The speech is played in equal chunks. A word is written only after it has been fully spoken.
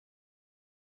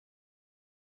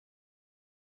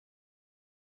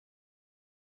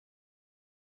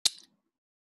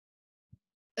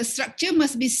a structure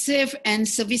must be safe and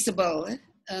serviceable,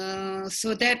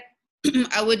 so that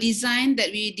our design that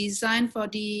we design for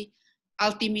the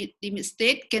ultimate limit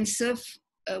state can serve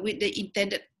with the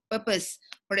intended purpose.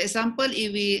 For example,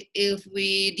 if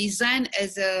we design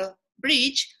as a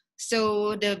bridge,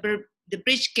 so the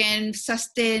bridge can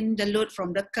sustain the load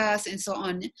from the cars and so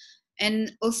on.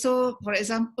 And also, for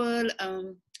example,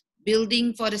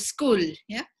 building for the school,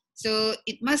 yeah. So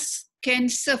it can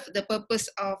serve the purpose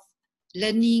of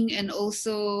learning and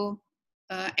also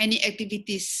any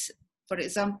activities, for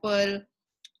example,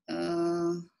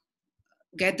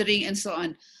 gathering and so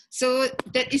on. So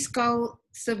that is called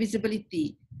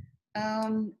serviceability.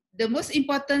 The most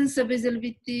important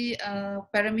serviceability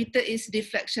parameter is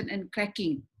deflection and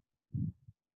cracking.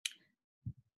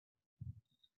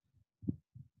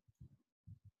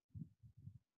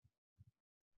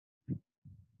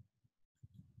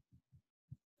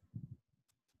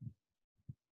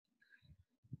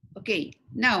 Okay,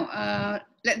 now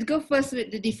let's go first with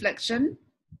the deflection.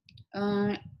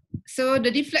 So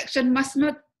the deflection must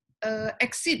not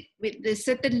exceed with the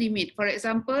certain limit. For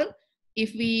example,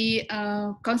 if we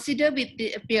consider with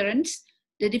the appearance,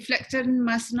 the deflection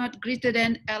must not greater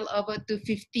than L over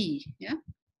 250. Yeah,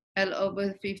 L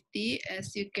over 50,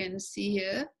 as you can see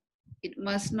here, it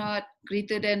must not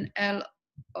greater than L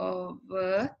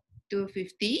over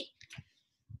 250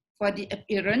 for the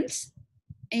appearance.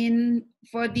 And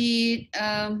for the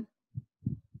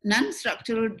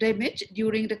non-structural damage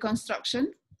during the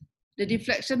construction, the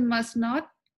deflection must not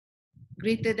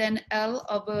greater than L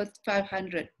over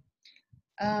 500.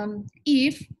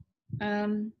 If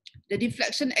the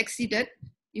deflection exceeded,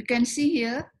 you can see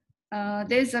here,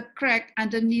 there's a crack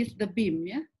underneath the beam.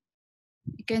 Yeah,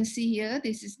 you can see here,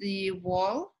 this is the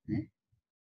wall.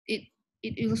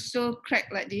 It will show crack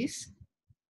like this.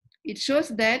 It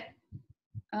shows that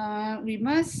we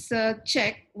must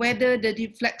check whether the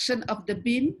deflection of the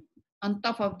beam on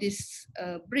top of this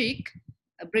brick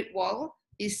wall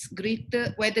is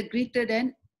whether greater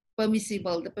than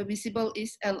permissible. The permissible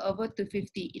is L over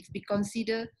 250 if we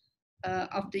consider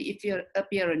of the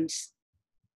appearance.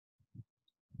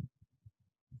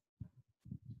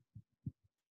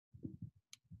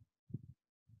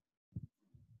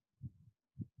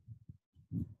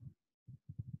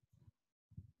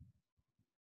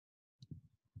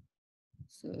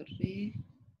 Sorry.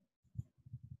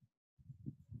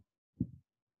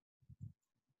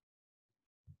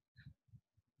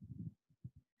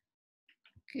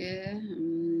 Okay.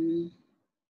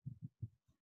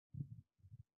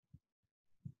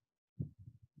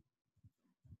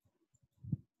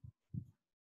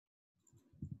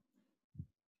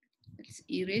 Let's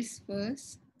erase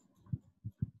first.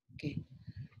 Okay.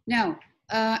 Now,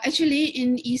 actually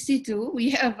in EC2, we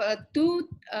have two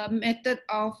method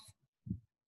of,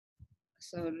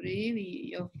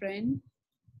 sorry, your friend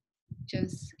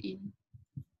just in.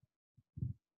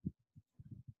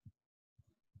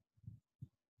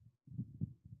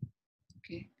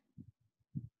 Okay.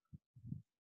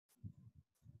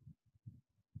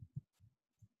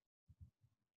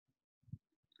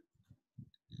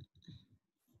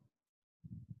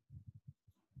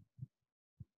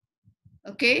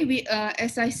 Okay,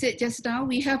 as I said just now,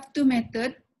 we have two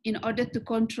methods in order to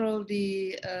control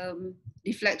the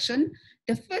deflection.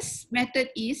 The first method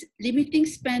is limiting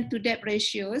span to depth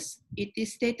ratios. It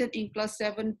is stated in clause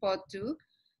 742.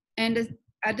 And the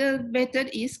other method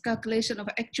is calculation of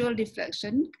actual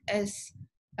deflection as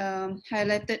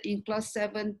highlighted in clause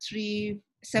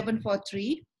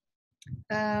 743.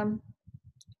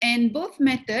 And both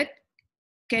methods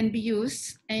can be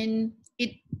used, and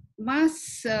it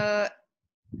must the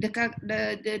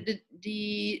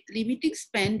limiting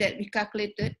span that we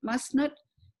calculated must not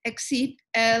exceed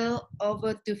L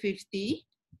over 250,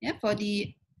 yeah, for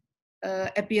the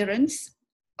appearance,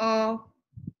 or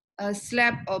a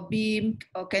slab or beam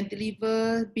or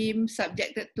cantilever beam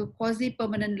subjected to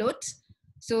quasi-permanent loads.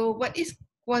 So what is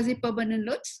quasi-permanent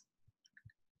loads?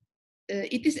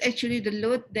 It is actually the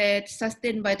load that's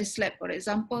sustained by the slab. For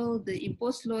example, the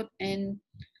imposed load and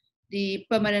the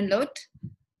permanent load.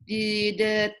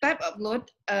 The type of load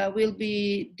will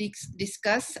be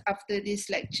discussed after this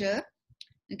lecture.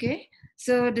 Okay,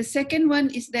 so the second one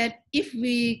is that if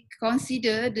we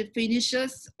consider the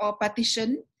finishes or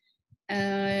partition,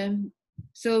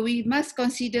 so we must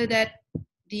consider that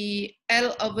the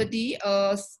L over D,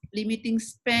 or limiting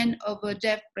span over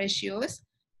depth ratios,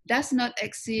 does not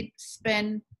exceed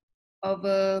span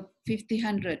over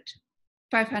 500,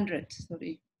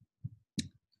 sorry.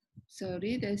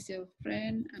 Sorry, there's your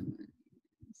friend.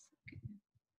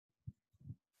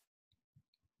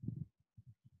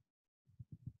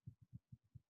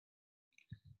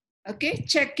 Okay,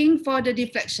 checking for the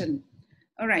deflection.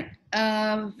 All right,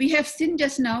 we have seen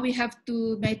just now we have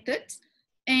two methods,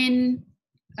 and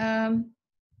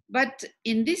but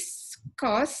in this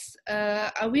course,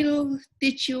 I will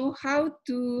teach you how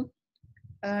to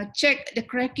check the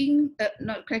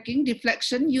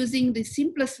deflection using the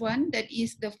simplest one, that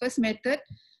is the first method,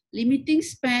 limiting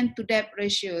span to depth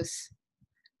ratios.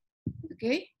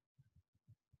 Okay.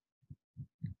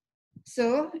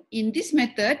 So in this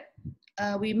method,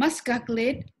 we must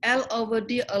calculate L over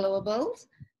D allowables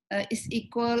is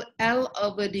equal L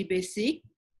over D basic.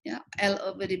 Yeah, L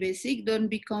over D basic. Don't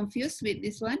be confused with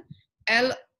this one.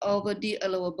 L over D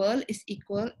allowable is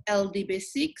equal LD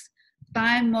basics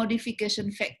time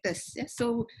modification factors. Yeah?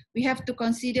 So we have to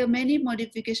consider many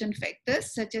modification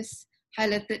factors such as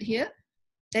highlighted here.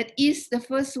 That is the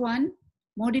first one,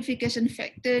 modification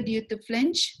factor due to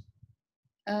flange,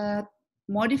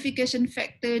 modification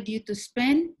factor due to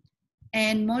span,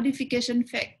 and modification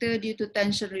factor due to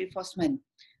tension reinforcement.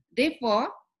 Therefore,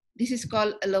 this is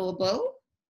called allowable.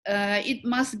 It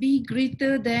must be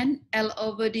greater than L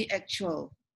over the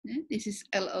actual. This is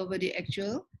L over the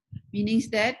actual, meaning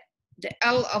that the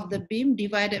L of the beam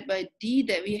divided by D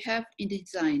that we have in the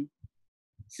design.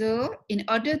 So in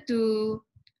order to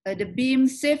the beam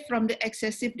safe from the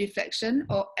excessive deflection,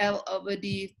 or L over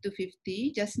D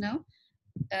 250 just now,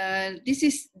 this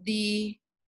is the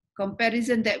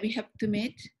comparison that we have to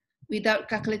make without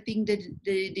calculating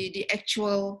the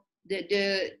actual,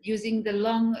 using the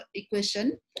long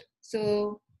equation.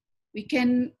 So we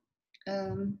can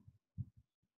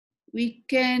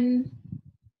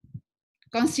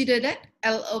consider that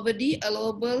L over D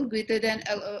allowable greater than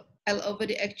L over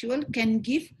the actual can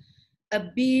give a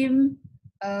beam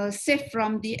safe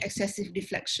from the excessive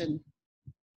deflection.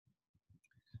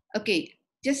 Okay,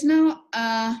 just now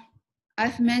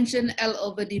I've mentioned L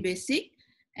over D basic,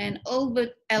 and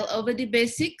L over D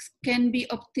basics can be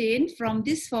obtained from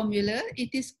this formula.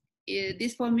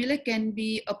 This formula can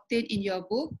be obtained in your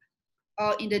book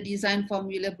or in the design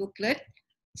formula booklet.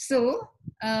 So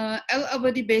L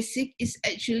over D basic is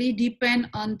actually depend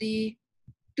on the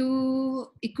two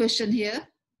equation here.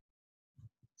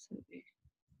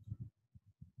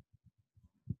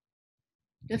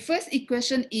 The first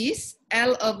equation is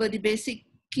L over the basic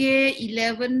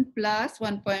K11 plus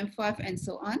 1.5 and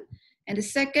so on. And the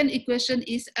second equation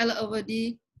is L over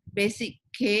the basic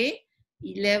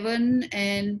K11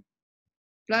 and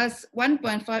plus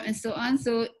 1.5 and so on.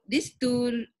 So these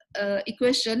two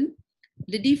equation,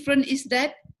 the difference is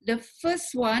that the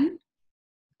first one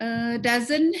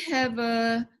doesn't have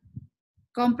a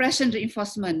compression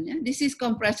reinforcement. Yeah? This is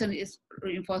compression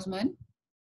reinforcement.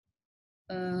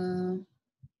 Where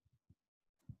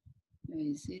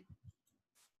is it?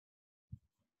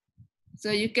 So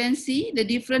you can see the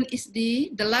difference is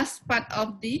the last part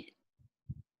of the,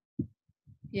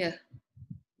 yeah,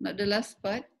 not the last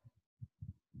part,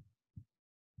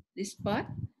 this part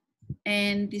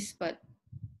and this part.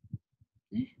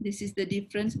 This is the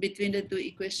difference between the two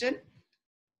equations.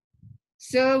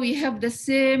 So we have the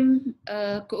same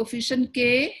coefficient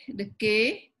K, the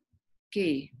K.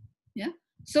 Yeah.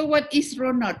 So what is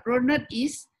rho naught? Rho naught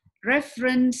is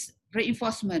reference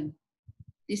reinforcement.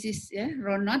 This is, yeah,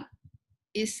 rho naught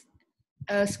is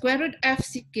square root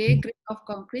FCK grade of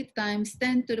concrete times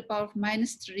 10 to the power of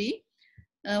minus 3,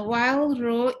 while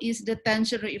rho is the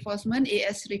tension reinforcement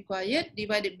AS required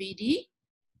divided BD,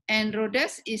 and rho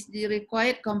dash is the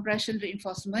required compression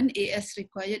reinforcement AS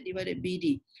required divided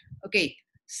BD. Okay,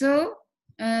 so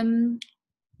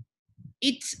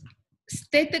it's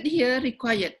stated here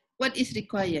required. What is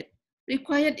required?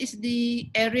 Required is the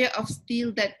area of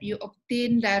steel that you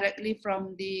obtain directly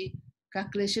from the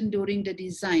calculation during the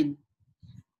design.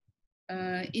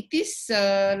 It is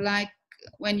like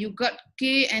when you got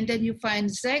K and then you find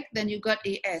Z, then you got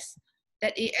AS.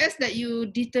 That AS that you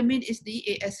determine is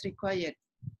the AS required.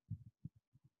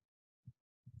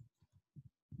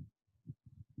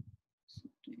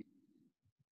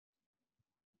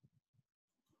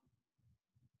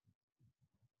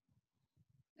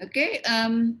 Okay,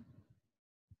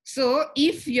 so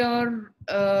if your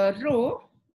rho,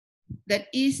 that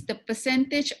is the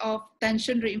percentage of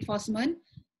tension reinforcement,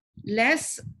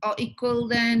 less or equal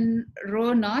than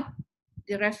rho naught,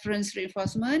 the reference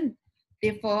reinforcement,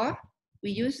 therefore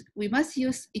we must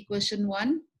use equation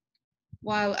 1,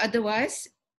 while otherwise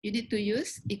you need to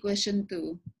use equation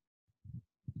 2.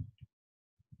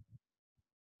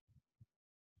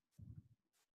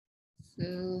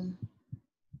 So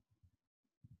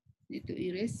need to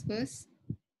erase first.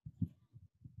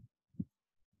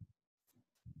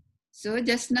 So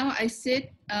just now I said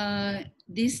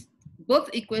this both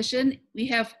equation we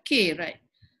have K, right?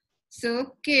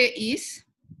 So K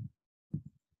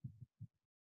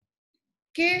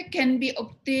can be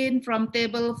obtained from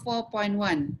table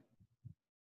 4.1.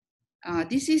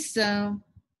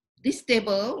 This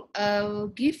table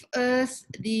give us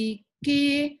the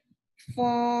K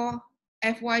for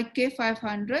FYK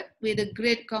 500 with a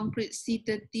grade concrete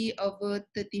C30 over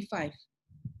 35.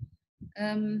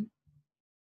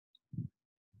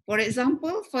 For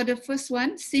example, for the first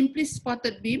one, simply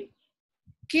spotted beam,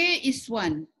 K is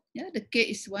 1. Yeah, the K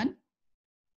is 1.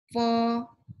 For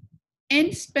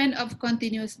end span of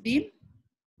continuous beam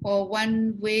or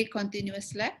one-way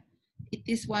continuous slab, it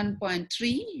is 1.3,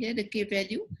 yeah, the K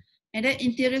value. And then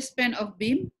interior span of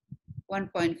beam,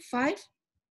 1.5.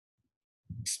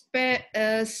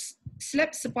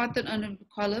 Slab supported on a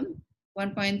column,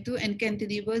 1.2, and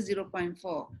cantilever,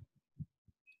 0.4.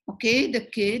 Okay, the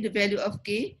K, the value of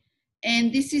K.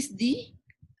 And this is the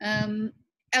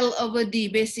L over D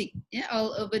basic. Yeah,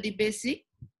 L over D basic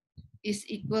is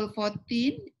equal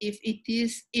 14 if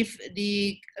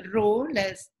the rho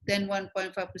less than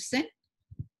 1.5%.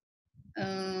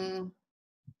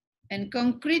 And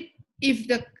concrete, if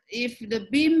the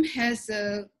beam has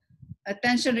a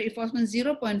tension reinforcement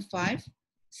 0.5,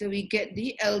 so we get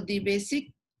the LD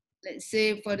basic. Let's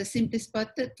say for the simply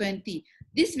spotted 20.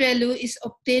 This value is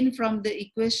obtained from the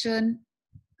equation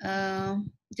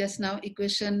just now,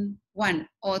 equation 1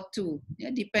 or 2, yeah,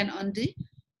 depend on the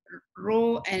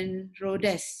rho and rho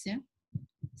dash. Yeah.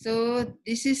 So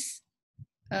this is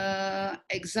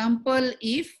example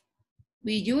if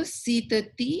we use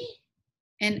C30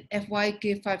 and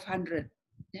FYK 500,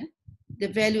 yeah, the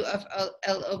value of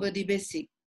L over the basic.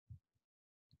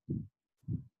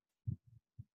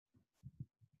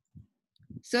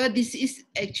 So this is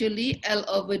actually L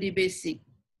over the basic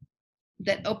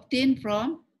that obtained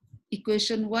from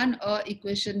equation 1 or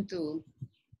equation 2.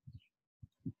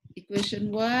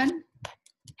 Equation 1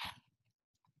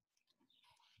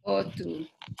 or 2.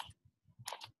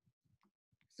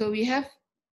 So we have,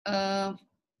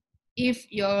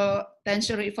 if your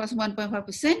tension reinforcement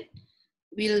 1.5%,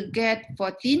 we'll get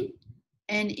 14.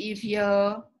 And if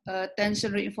your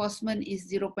tension reinforcement is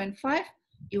 0.5,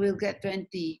 you will get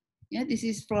 20. Yeah, this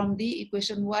is from the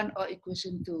equation 1 or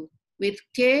equation 2 with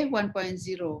K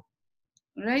 1.0,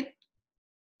 right?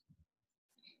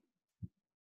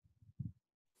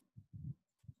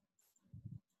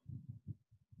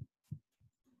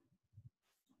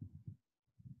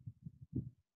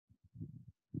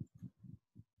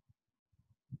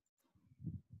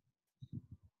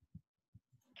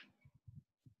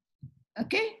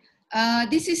 Okay,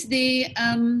 this is the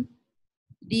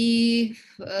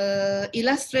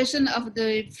illustration of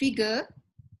the figure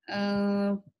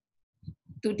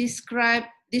to describe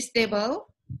this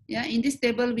table. Yeah, in this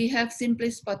table we have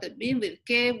simply spotted beam with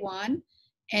K1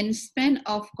 and span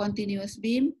of continuous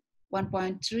beam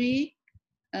 1.3,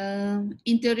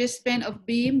 interior span of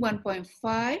beam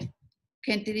 1.5,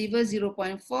 cantilever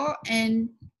 0.4, and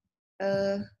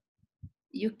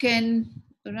you can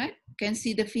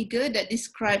see the figure that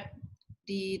describe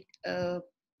the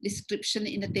description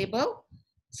in the table.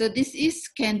 So this is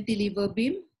cantilever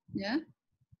beam. Yeah.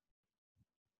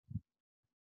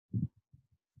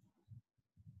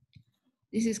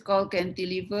 This is called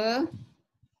cantilever.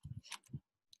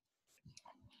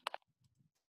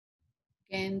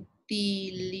 Cantilever.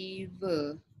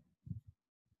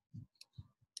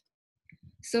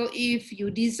 So if you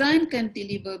design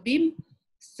cantilever beam,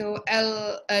 so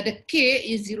the K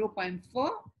is 0.4.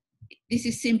 This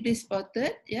is simply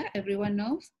spotted. Yeah, everyone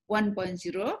knows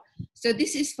 1.0. So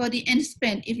this is for the end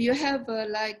span. If you have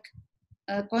like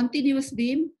a continuous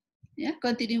beam, yeah,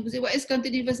 continuous. What is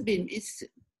continuous beam? It's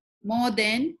more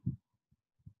than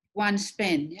one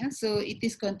span. Yeah, so it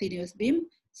is continuous beam.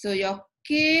 So your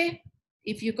K,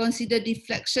 if you consider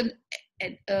deflection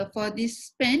for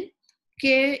this span,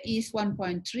 K is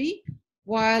 1.3,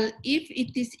 while if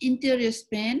it is interior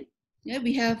span, yeah,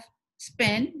 we have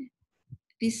span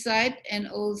this side and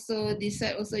also this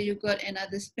side also you got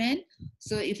another span.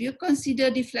 So if you consider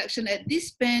deflection at this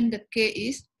span, the K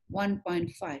is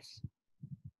 1.5.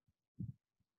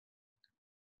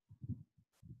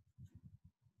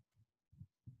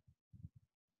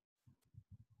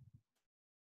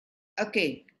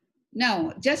 Okay,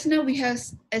 now just now we have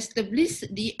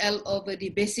established the L over the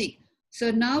basic. So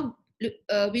now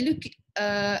we look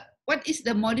what is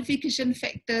the modification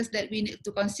factors that we need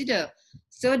to consider.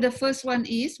 So the first one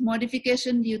is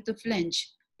modification due to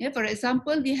flange. Yeah, for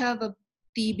example, we have a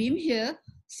T-beam here.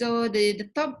 So the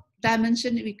top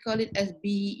dimension, we call it as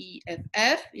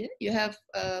BEFF. Yeah, you have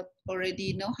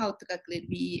already know how to calculate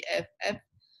BEFF,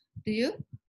 do you?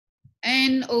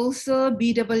 And also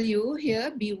BW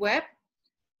here, BWeb.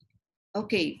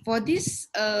 Okay, for this,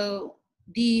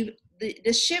 the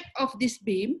shape of this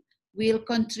beam will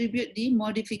contribute the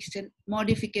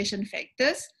modification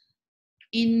factors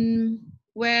in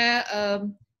where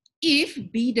if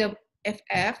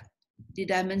BWF, the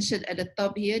dimension at the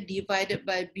top here, divided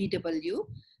by BW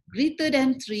greater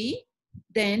than 3,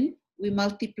 then we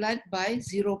multiply by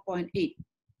 0.8.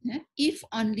 Yeah? If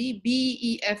only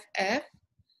BEFF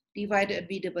divided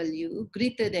by BW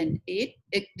greater than 8,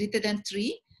 greater than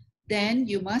 3, then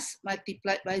you must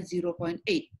multiply by 0.8.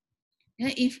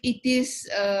 Yeah? If it is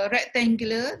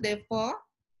rectangular, therefore,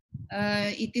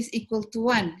 it is equal to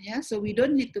 1. Yeah? So we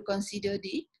don't need to consider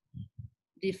the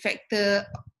factor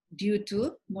due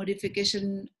to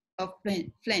modification of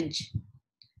flange.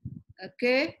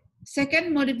 Okay.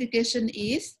 Second modification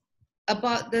is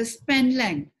about the span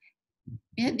length.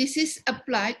 Yeah, this is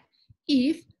applied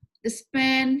if the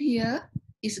span here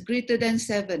is greater than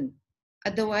 7.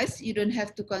 Otherwise, you don't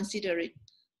have to consider it.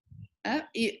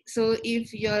 So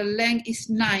if your length is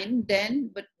 9, then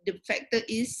but the factor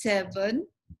is 7.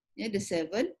 Yeah, the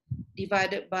 7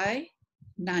 divided by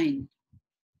 9.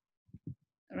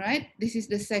 All right, this is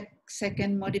the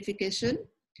second modification.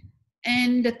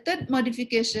 And the third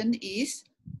modification is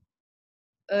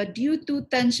due to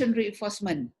tension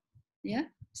reinforcement. Yeah,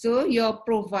 so your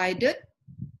provided,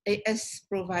 AS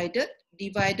provided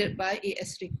divided by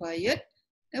AS required.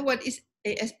 And what is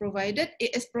AS provided?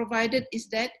 AS provided is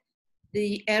that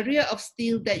the area of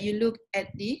steel that you look at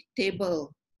the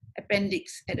table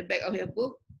appendix at the back of your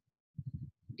book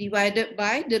divided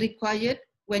by the required.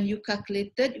 When you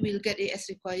calculated, you will get AS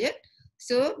required.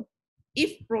 So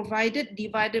if provided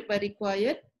divided by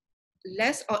required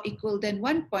less or equal than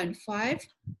 1.5,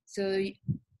 so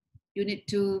you need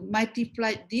to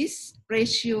multiply this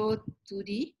ratio to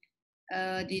the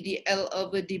L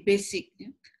over the basic.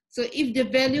 So if the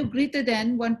value greater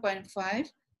than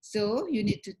 1.5, so you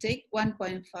need to take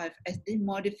 1.5 as the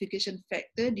modification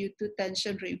factor due to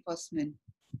tension reinforcement.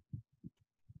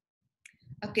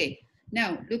 Okay,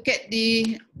 now look at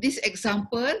this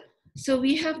example. So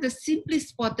we have the simply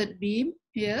spotted beam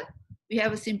here. We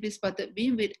have a simply spotted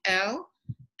beam with L,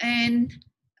 and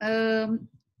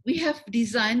we have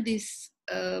designed this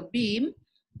beam,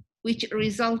 which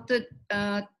resulted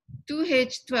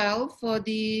 2H12 for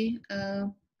the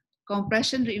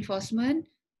compression reinforcement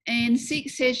and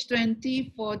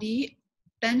 6H20 for the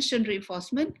tension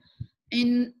reinforcement.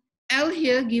 In L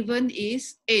here given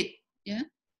is 8. Yeah.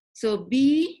 So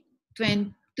B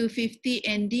 250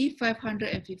 and D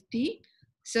 550.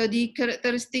 So the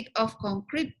characteristic of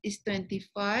concrete is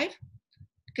 25.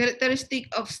 Characteristic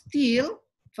of steel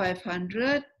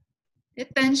 500. The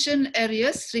tension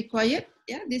areas required.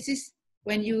 Yeah, this is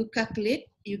when you calculate,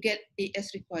 you get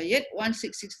AS required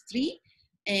 1663.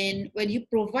 And when you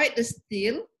provide the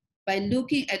steel by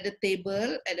looking at the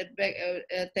table at the back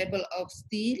table of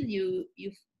steel,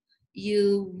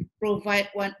 you provide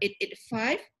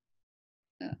 1885.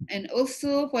 And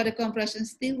also for the compression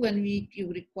steel, when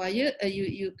you require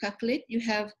you calculate, you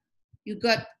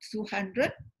got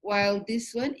 200, while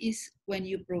this one is when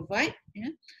you provide. Yeah.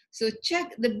 So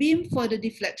check the beam for the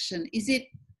deflection. Is it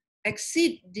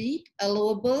exceed the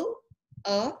allowable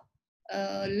or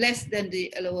less than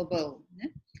the allowable? Yeah.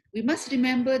 We must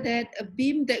remember that a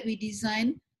beam that we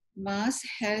design must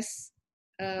has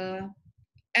L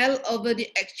over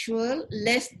the actual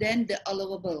less than the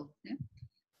allowable. Yeah.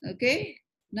 Okay.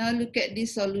 Now look at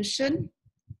this solution.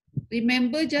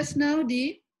 Remember just now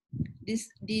the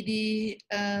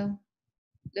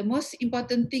most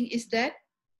important thing is that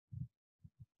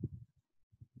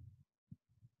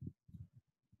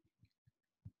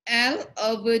L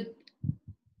over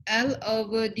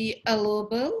the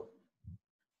allowable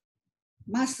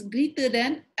must greater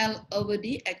than L over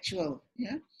the actual.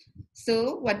 Yeah.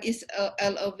 So what is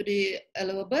L over the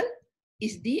allowable?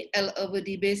 Is the L over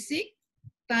the basic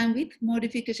time with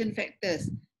modification factors.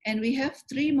 And we have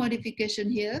 3 modification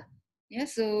here. Yeah,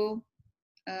 so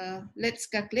let's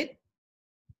calculate.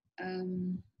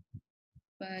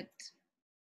 But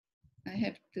I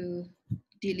have to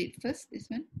delete first this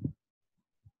one.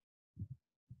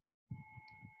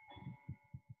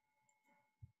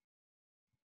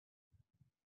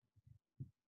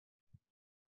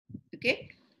 Okay,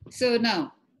 so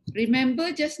now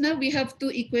remember just now we have 2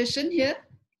 equations here.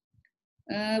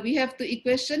 We have 2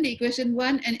 equations, the equation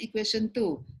 1 and equation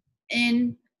 2.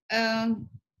 And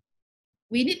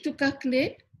we need to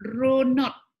calculate rho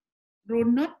naught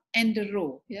and the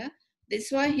rho. Yeah,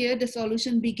 that's why here the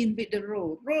solution begin with the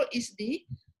rho. Rho is the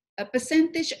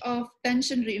percentage of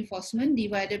tension reinforcement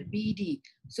divided BD.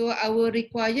 So our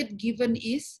required given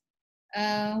is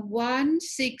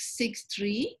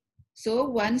 1663. So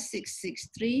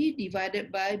 1663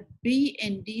 divided by B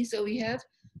and D. So we have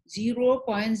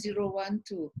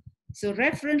 0.012. So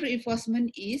reference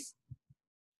reinforcement is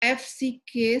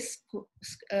FCK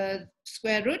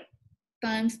square root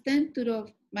times 10 to the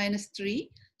minus 3.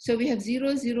 So we have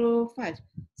 0.005.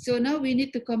 So now we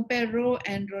need to compare rho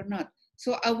and rho naught.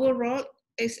 So our rho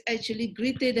is actually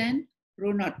greater than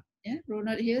rho naught. Yeah, rho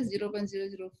naught here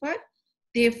 0.005.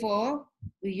 Therefore,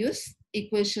 we use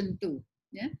equation 2.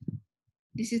 Yeah,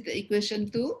 this is the equation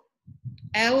 2.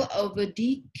 L over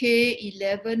D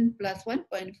K11 plus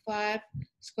 1.5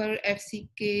 square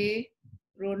FCK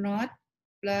rho naught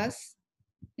plus,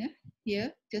 yeah,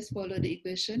 here, just follow the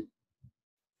equation.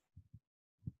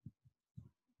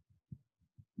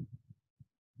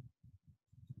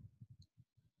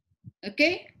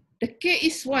 Okay, the K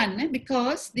is 1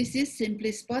 because this is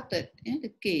simply spotted,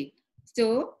 the K.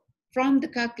 So from the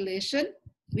calculation,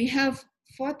 we have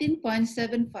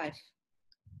 14.75.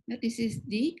 This is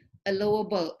the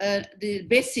allowable, the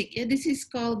basic. This is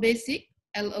called basic,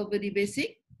 L over the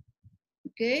basic.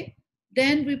 Okay,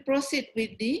 then we proceed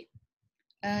with the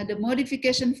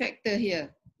modification factor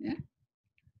here. Yeah,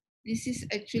 this is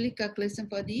actually calculation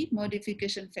for the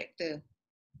modification factor.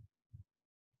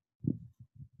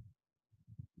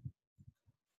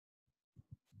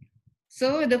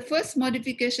 So the first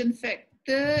modification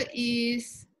factor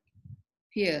is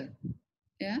here,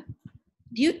 yeah,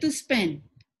 due to span.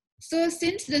 So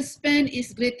since the span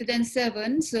is greater than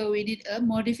 7, so we need a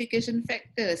modification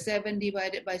factor, 7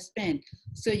 divided by span.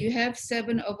 So you have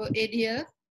 7 over 8 here,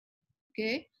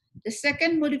 okay. The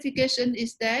second modification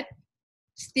is that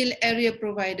still area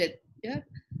provided, yeah.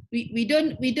 We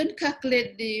don't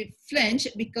calculate the flange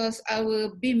because our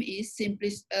beam is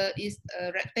simply is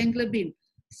a rectangular beam.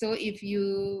 So if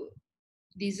you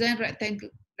design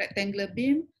rectangular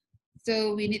beam,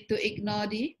 so we need to ignore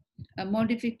the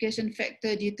modification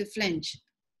factor due to flange.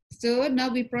 So now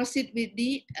we proceed with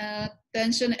the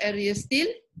tension area steel.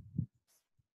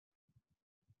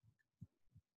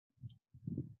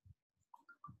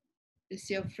 This is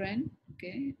your friend,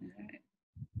 okay. All right.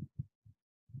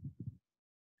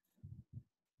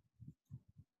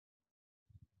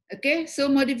 Okay, so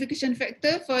modification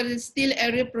factor for the steel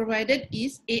area provided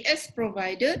is AS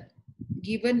provided,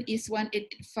 given is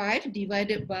 1885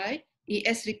 divided by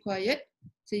AS required.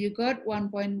 So you got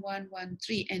 1.113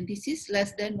 and this is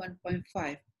less than 1.5.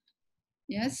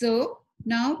 Yeah, so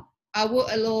now our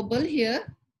allowable here,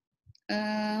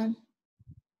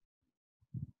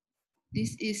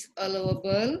 this is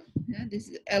allowable. Yeah, this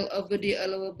is L over the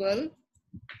allowable.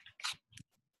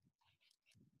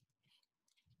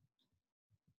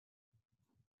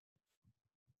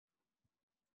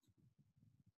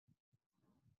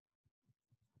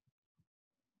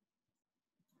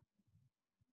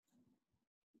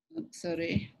 Oh,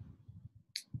 sorry.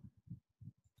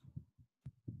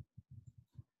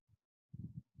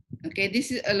 Okay, this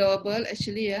is allowable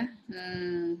actually, yeah.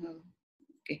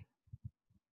 Okay.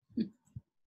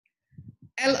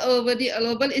 L over the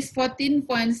allowable is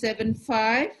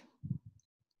 14.75.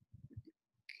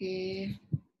 Okay.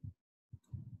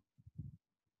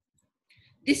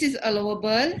 This is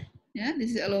allowable. Yeah,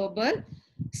 this is allowable.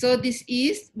 So this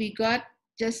is, we got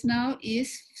just now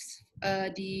is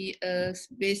the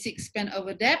basic span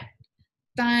over depth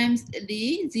times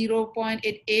the 0.88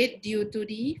 due to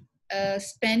the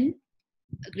span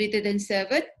greater than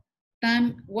 7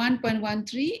 times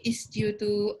 1.13 is due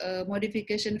to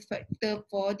modification factor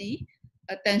for the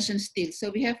tension steel.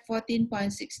 So we have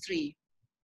 14.63.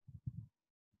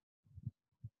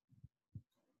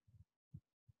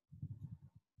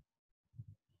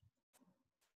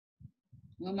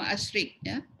 Mama Ashrik,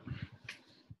 yeah.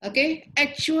 Okay,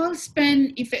 actual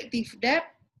span effective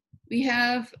depth, we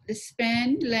have the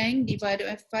span length divided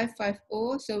by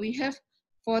 550, so we have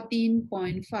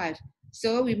 14.5.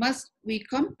 So we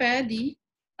compare the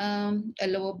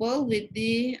allowable with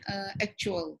the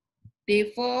actual.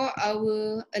 Therefore,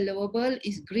 our allowable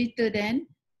is greater than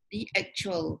the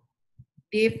actual.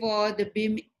 Therefore, the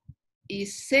beam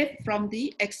is safe from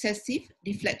the excessive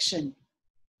deflection.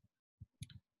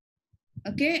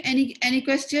 Okay, any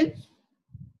question?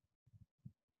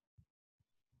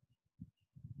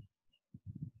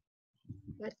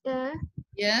 Doktor,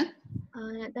 Yeah.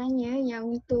 nak tanya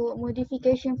yang untuk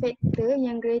modification factor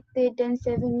yang greater than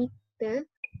 7 meter,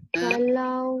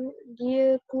 kalau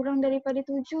dia kurang daripada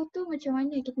 7 tu macam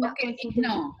mana kita nak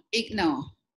consider?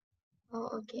 Ignore.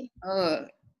 Oh, okay.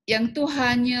 Yang tu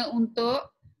hanya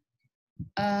untuk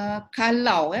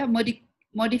kalau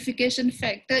modification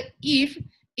factor if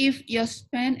your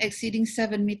span exceeding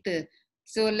 7 meter.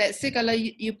 So let's say kalau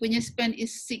you punya span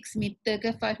is 6 meter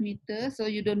ke 5 meter,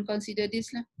 so you don't consider this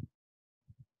lah.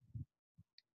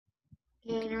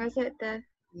 Okay, terima kasih Doktor.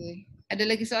 Okay. Ada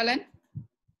lagi soalan?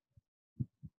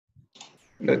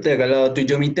 Doktor, kalau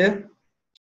 7 meter?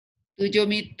 7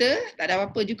 meter, tak ada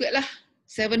apa-apa jugalah.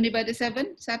 7 divided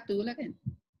 7, 1 lah kan.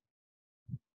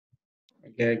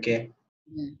 Okay.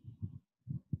 Yeah.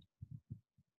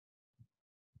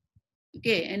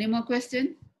 Okay, any more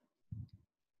question?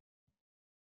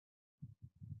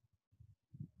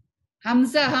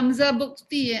 Hamzah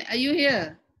Bukti, are you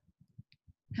here?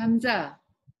 Hamzah.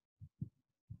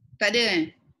 Tak ada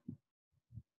eh?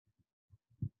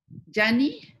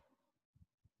 Jani?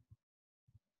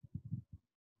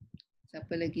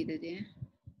 Siapa lagi tadi eh?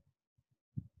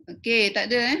 Okay,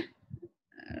 tak ada eh?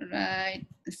 Alright,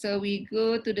 so we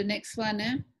go to the next one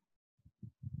eh.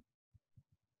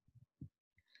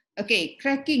 Okay,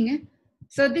 cracking eh.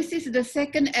 So this is the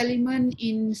second element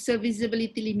in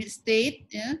serviceability limit state.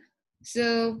 Yeah.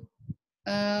 So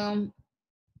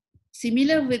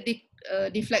similar with the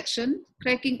deflection,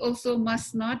 cracking also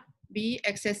must not be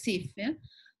excessive. Yeah.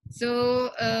 So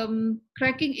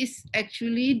cracking is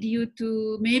actually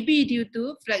maybe due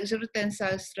to flexural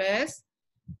tensile stress.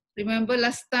 Remember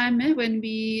last time when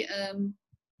we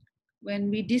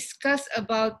discussed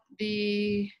about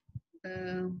the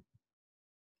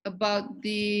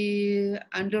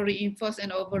under reinforced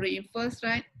and over reinforced,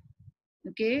 right?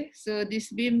 Okay, so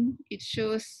this beam, it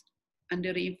shows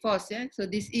under reinforced, yeah. So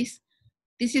this is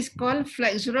called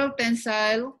flexural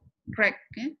tensile crack,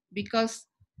 okay? Because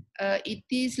it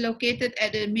is located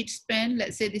at the mid-span.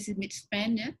 Let's say this is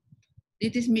mid-span, yeah.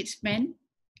 This is mid-span.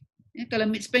 Yeah? Kalau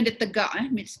mid-span dia tegak,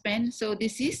 mid-span. So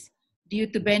this is due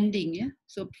to bending, yeah.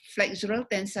 So flexural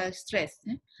tensile stress.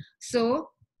 Yeah?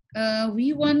 So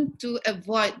we want to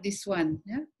avoid this one.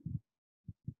 Yeah?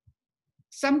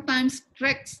 Sometimes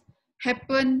cracks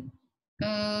happen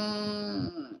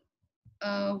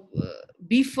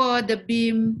before the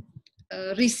beam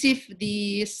receive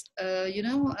the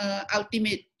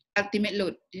ultimate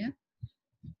load. Yeah.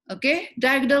 Okay.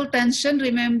 Diagonal tension.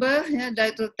 Remember, yeah,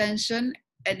 diagonal tension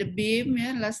at the beam.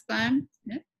 Yeah, last time.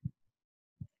 Yeah.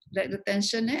 Diagonal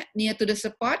tension near to the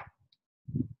support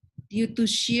due to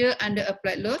shear under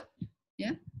applied load.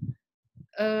 Yeah.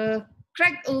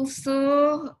 Crack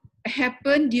also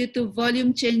happen due to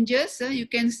volume changes. You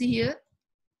can see here,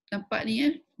 nampak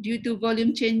ni due to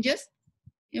volume changes.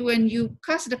 When you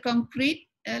cast the concrete,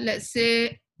 let's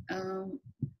say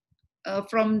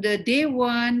from the day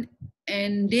 1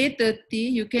 and day 30,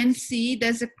 you can see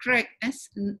there's a crack,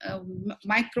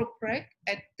 micro crack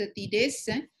at 30 days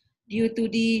due to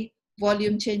the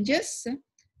volume changes,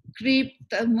 creep,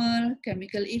 thermal,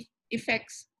 chemical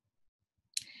effects.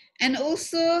 And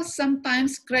also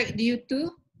sometimes crack due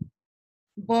to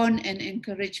bond and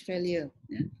anchorage failure.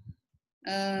 Yeah.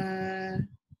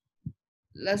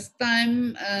 Last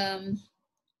time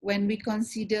when we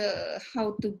consider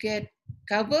how to get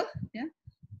cover, yeah,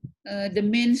 the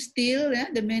main steel, yeah,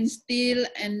 the main steel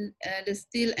and the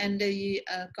steel and the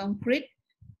concrete,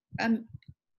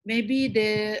 maybe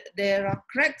there are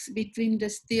cracks between the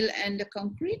steel and the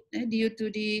concrete due to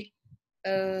the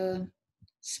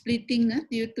splitting,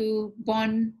 due to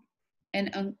bond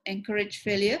and anchorage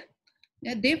failure.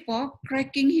 Yeah, therefore,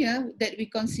 cracking here that we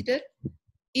considered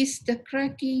is the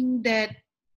cracking that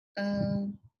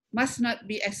must not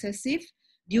be excessive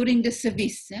during the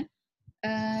service. Yeah?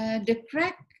 The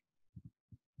crack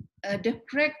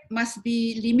must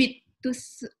be limited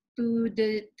to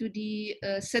the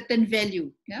certain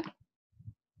value. Yeah.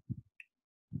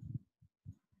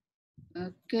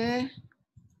 Okay.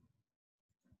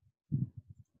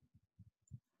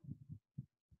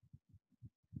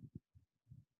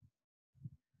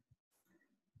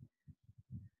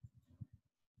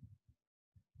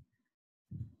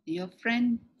 Your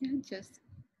friend just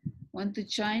want to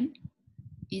join,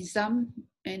 Izam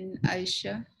and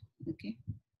Aisha. Okay.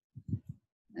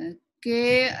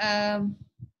 Okay.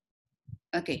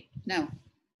 Okay. Now,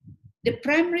 the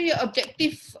primary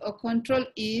objective of control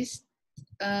is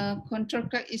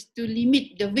crack is to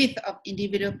limit the width of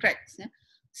individual cracks. Yeah?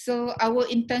 So our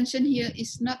intention here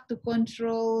is not to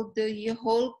control the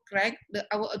whole crack.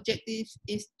 Our objective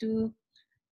is to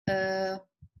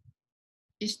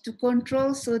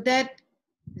control so that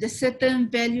the certain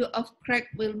value of crack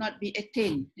will not be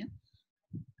attained. Yeah?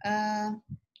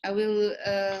 I will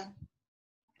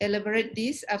elaborate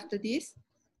this after this.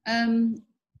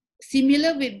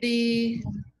 Similar with the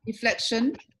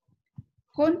deflection,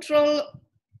 control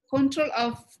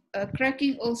of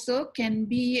cracking also can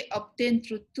be obtained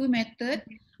through two methods.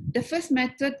 The first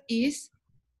method is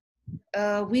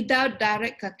without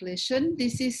direct calculation.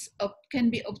 This is can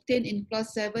be obtained in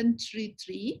clause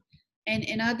 733, and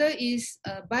another is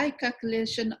by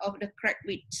calculation of the crack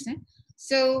width.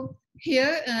 So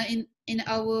here in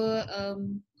our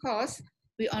course,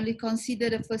 we only consider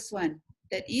the first one.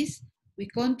 That is, we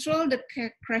control the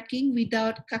cracking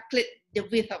without calculate the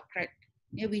width of crack.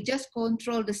 Yeah, we just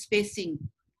control the spacing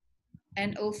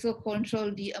and also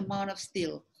control the amount of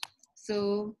steel.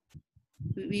 So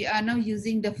we are now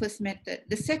using the first method.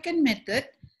 The second method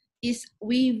is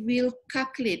we will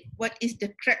calculate what is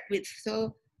the crack width.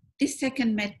 So this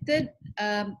second method,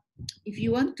 if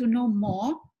you want to know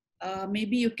more,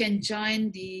 maybe you can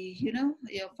join the,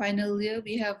 your final year.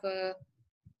 We have a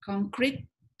concrete,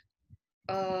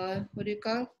 what do you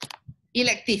call?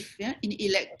 Elective, yeah, in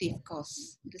elective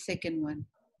course, the second one.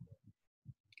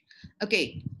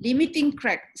 Okay, limiting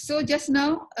crack. So just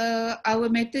now, our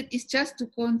method is just to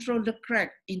control the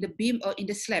crack in the beam or in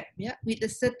the slab, yeah, with a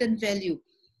certain value.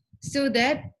 So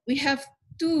that we have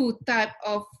two types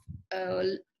of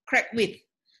crack width.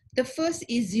 The first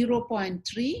is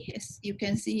 0.3, as you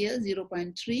can see here,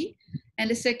 0.3, and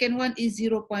the second one is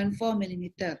 0.4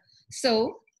 millimeter.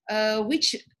 So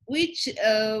which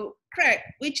crack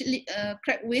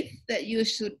width that you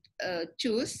should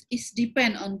choose is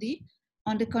depend on the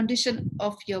condition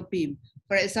of your beam.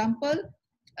 For example,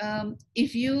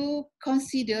 if you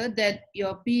consider that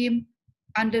your beam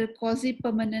under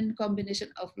quasi-permanent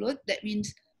combination of load, that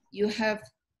means you have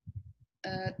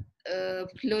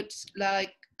loads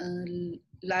like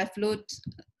live load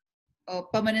or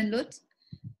permanent load.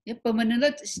 Yeah, permanent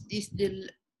load is the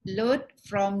load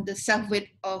from the self weight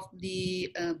of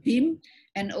the beam,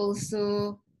 and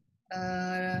also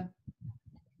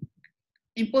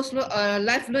imposed load.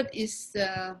 Live load is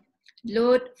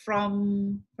load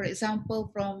from, for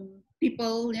example, from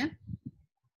people. Yeah,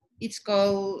 it's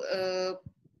called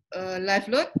live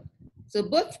load. So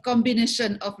both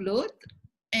combination of load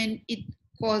and it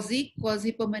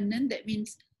quasi-permanent. That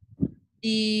means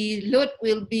the load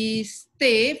will be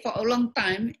stay for a long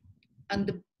time in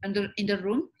the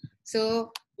room.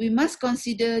 So we must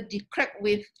consider the crack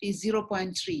width is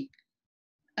 0.3.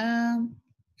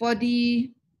 For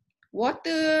the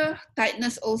water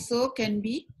tightness also can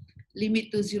be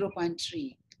limit to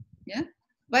 0.3. Yeah,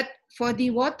 but for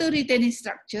the water retaining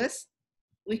structures,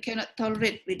 we cannot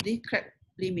tolerate with the crack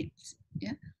limits.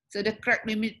 Yeah, so the crack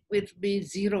limit will be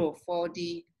 0 for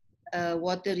the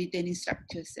water retaining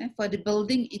structures. For the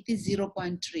building, it is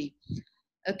 0.3.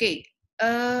 Okay,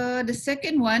 the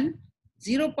second one,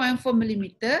 0.4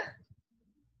 millimeter.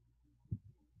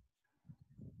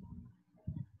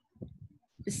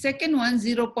 The second one,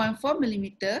 0.4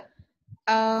 millimeter.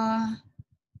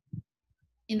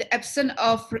 In the absence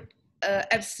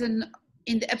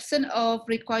of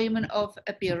requirement of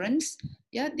appearance,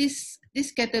 yeah, this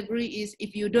category is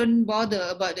if you don't bother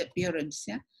about the appearance.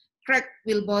 Yeah, crack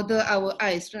will bother our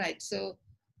eyes, right? So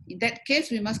in that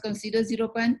case, we must consider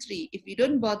 0.3. If you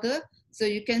don't bother, so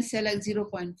you can select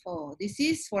 0.4. This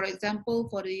is, for example,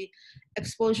 for the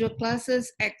exposure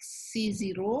classes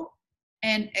XC0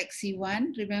 and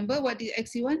XC1. Remember what is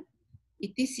XC1?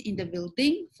 It is in the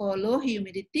building for low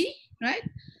humidity, right?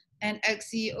 And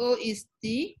XCO is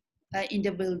the in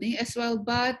the building as well,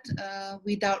 but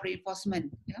without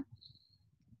reinforcement. Yeah.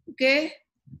 Okay.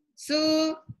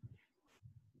 So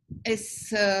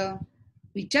it's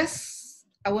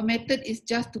our method is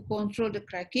just to control the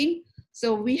cracking.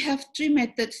 So we have three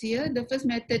methods here. The first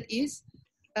method is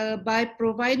by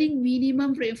providing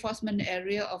minimum reinforcement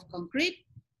area of concrete.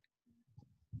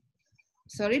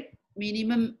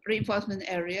 Minimum reinforcement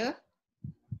area.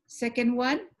 Second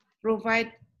one,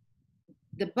 provide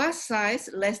the bar size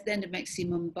less than the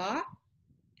maximum bar.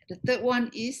 The third one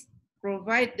is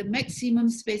provide the maximum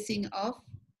spacing of,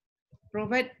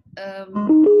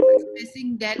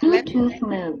 spacing that left.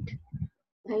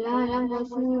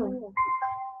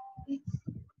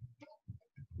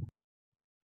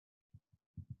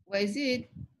 What is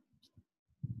it?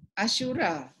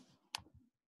 Ashura.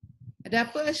 Ada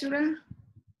apa Ashura?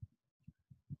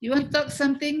 You want to talk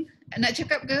something? Nak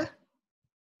cakap ke?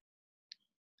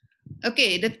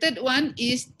 Okay, the third one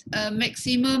is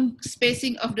maximum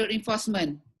spacing of the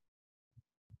reinforcement.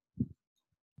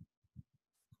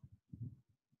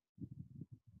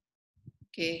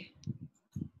 Okay.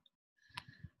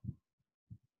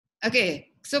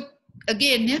 Okay, so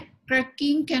again, yeah,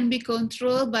 cracking can be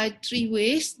controlled by three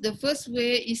ways. The first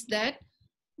way is that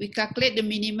we calculate the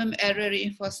minimum area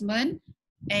reinforcement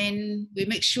and we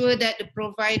make sure that the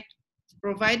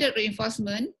provided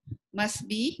reinforcement must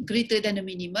be greater than the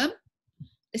minimum.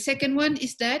 The second one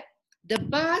is that the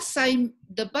bar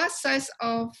size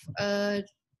of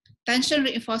tension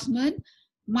reinforcement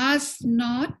must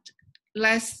not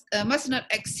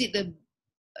exceed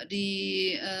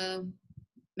the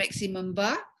maximum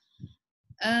bar.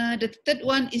 The third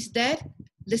one is that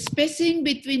the spacing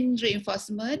between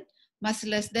reinforcement must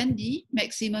less than the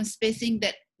maximum spacing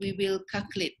that we will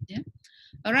calculate. Yeah.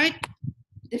 All right.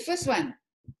 The first one,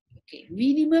 okay,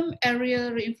 minimum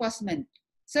area reinforcement.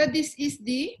 So this is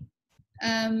the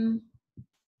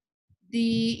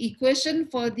equation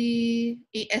for the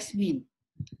AS mean.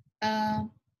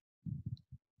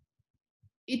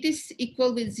 It is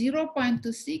equal with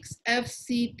 0.26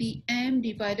 FCTM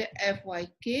divided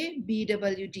FYK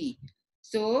BWD.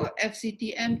 So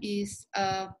FCTM is,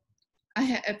 I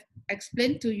have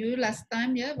explained to you last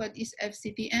time, yeah, what is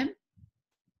FCTM?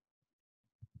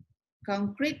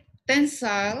 Concrete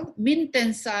tensile, mean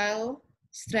tensile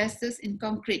stresses in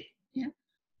concrete. Yeah.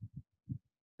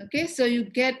 Okay, so you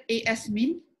get AS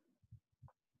mean.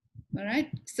 All right,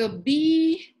 so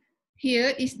B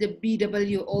here is the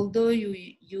BW, although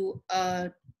you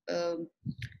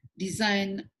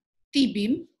design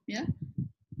T-beam, yeah,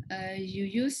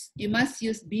 you must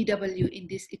use BW in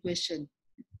this equation.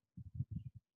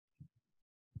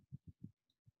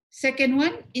 Second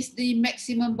one is the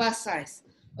maximum bar size.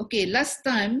 Okay, last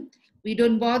time we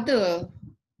don't bother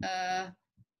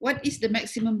what is the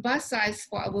maximum bar size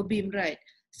for our beam, right?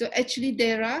 So actually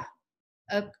there are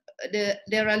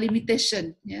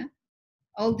limitations, yeah.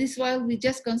 All this while we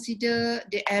just consider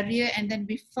the area and then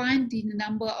we find the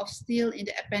number of steel in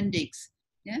the appendix.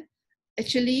 Yeah,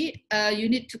 actually you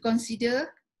need to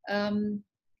consider the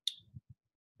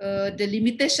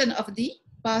limitation of the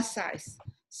bar size.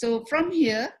 So from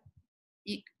here,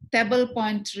 table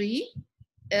point 3,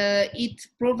 it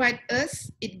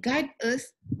guides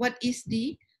us what is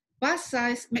the bar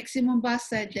size, maximum bar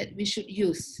size that we should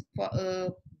use for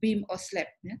a beam or slab.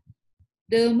 Yeah?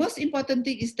 The most important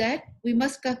thing is that we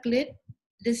must calculate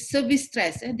the service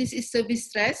stress. And this is service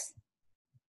stress.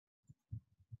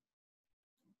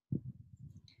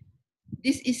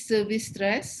 This is service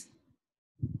stress.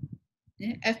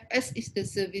 Yeah, Fs is the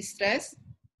service stress.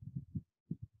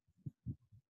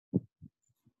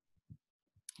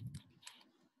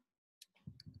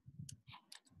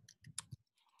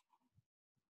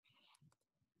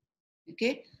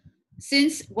 Okay.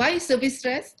 Since why service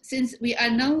stress? Since we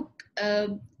are now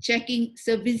checking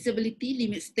serviceability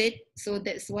limit state, so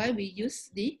that's why we use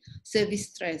the service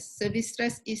stress. Service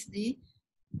stress is the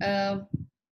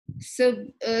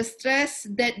stress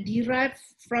that derived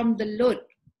from the load,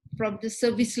 from the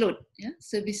service load. Yeah,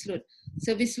 service load.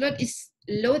 Service load is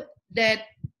load that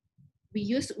we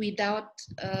use without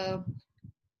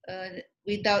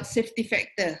safety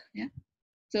factor. Yeah.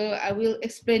 So I will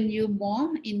explain you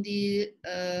more in the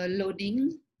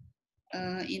loading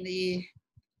in the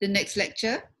next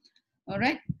lecture. All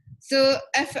right. So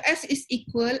Fs is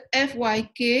equal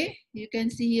Fyk. You can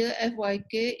see here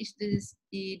Fyk is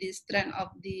the strength of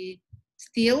the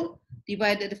steel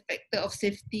divided the factor of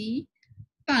safety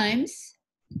times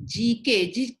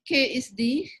Gk. Gk is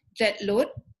the dead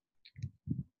load.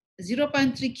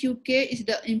 0.3 Qk is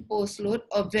the imposed load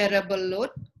or variable load.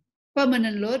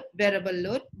 Permanent load, variable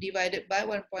load divided by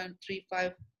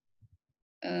 1.35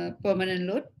 permanent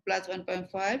load plus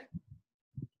 1.5.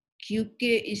 Qk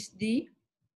is the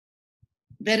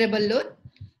variable load.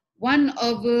 1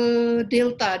 over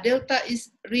delta. Delta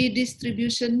is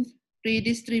redistribution.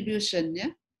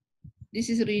 Yeah. This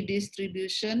is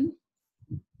redistribution.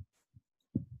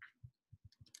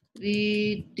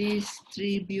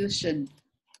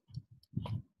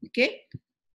 Okay.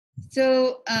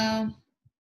 So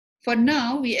for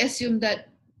now, we assume that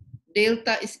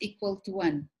delta is equal to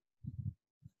 1.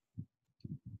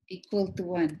 Equal to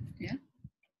 1, yeah.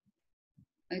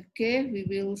 Okay, we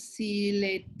will see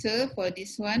later for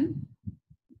this one.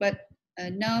 But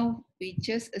now we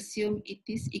just assume it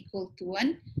is equal to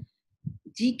 1.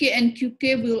 Gk and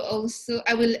Qk will also,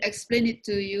 I will explain it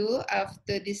to you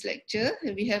after this lecture.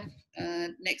 We have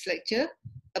next lecture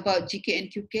about Gk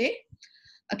and Qk.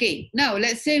 Okay, now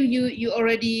let's say you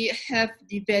already have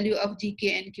the value of Gk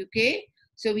and Qk.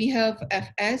 So we have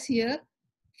Fs here.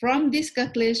 From this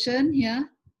calculation here,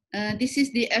 this is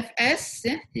the Fs.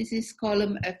 Yeah? This is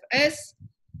column Fs.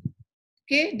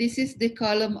 Okay, this is the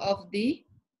column of the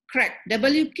crack.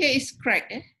 Wk is crack.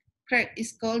 Eh? Crack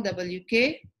is called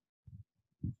Wk.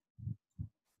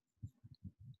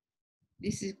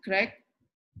 This is crack.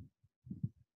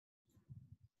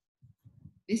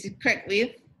 This is crack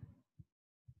wave.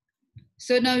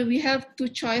 So now we have two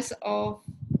choices of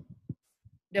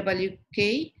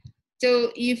Wk.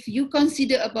 So if you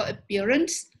consider about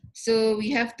appearance, so we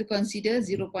have to consider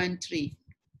 0.3.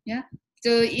 Yeah. So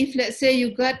if let's say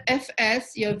you got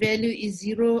Fs, your value is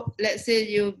 0. Let's say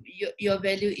your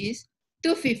value is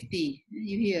 250.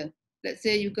 You hear? Let's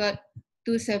say you got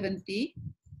 270,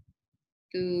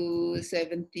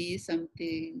 270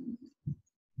 something,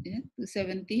 yeah,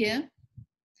 270 here.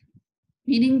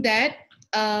 Meaning that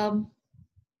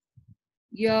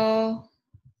your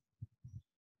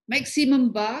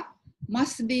maximum bar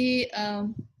must be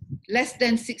less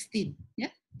than 16. Yeah,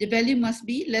 the value must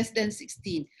be less than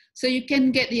 16. So you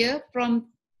can get here from,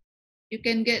 you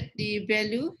can get the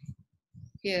value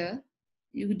here.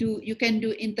 You can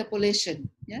do interpolation.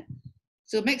 Yeah.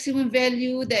 So maximum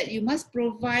value that you must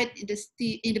provide in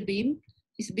the beam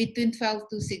is between 12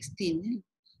 to 16.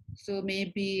 So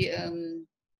maybe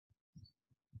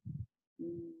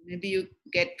maybe you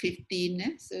get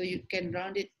 15. So you can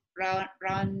round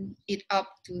it up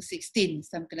to 16,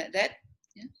 something like that.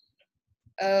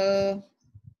 Yeah.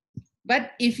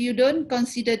 But if you don't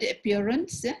consider the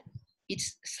appearance,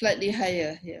 it's slightly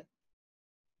higher here.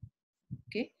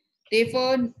 Okay.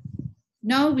 Therefore,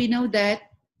 now we know that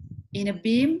in a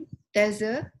beam, there's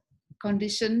a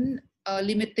condition or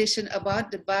limitation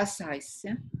about the bar size.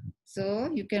 Yeah?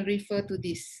 So you can refer to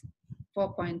this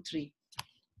 4.3.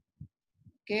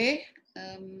 Okay.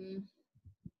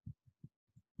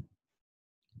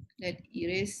 Let's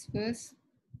erase first.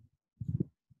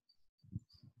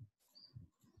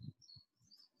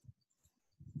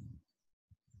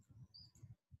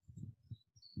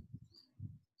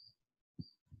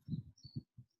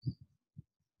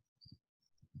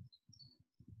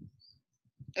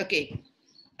 Okay.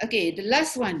 Okay, the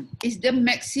last one is the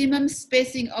maximum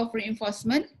spacing of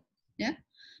reinforcement. Yeah.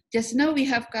 Just now we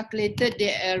have calculated the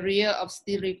area of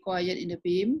steel required in the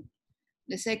beam.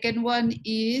 The second one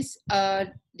is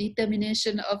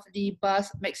determination of the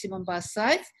maximum bar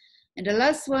size. And the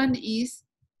last one is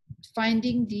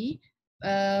finding the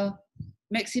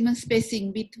maximum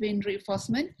spacing between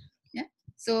reinforcement. Yeah.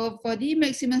 So for the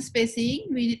maximum spacing,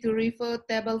 we need to refer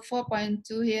table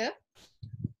 4.2 here.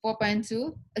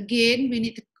 4.2. Again,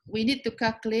 we need to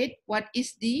calculate what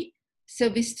is the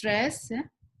service stress. Yeah?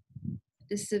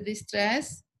 The service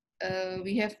stress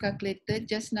we have calculated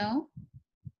just now.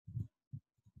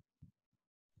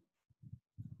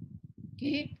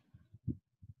 Okay.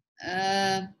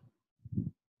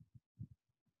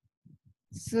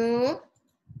 So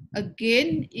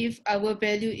again, if our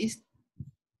value is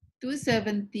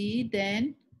 270,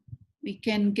 then we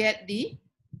can get the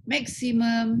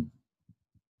maximum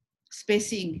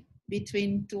spacing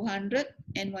between 200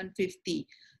 and 150.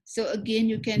 So again,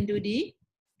 you can do the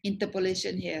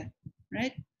interpolation here,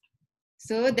 right?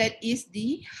 So that is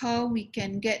the how we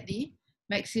can get the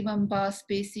maximum bar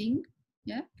spacing,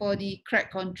 yeah, for the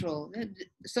crack control.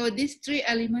 So these three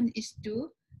elements is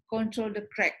to control the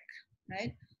crack,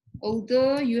 right?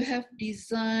 Although you have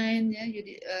designed, yeah,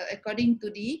 according to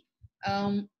the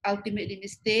ultimate limit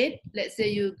state, let's say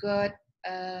you got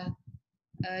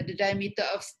the diameter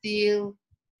of steel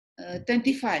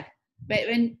 25,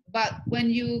 but when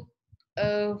you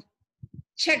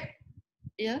check,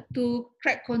 yeah, to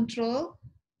crack control,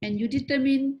 and you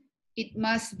determine it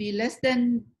must be less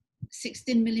than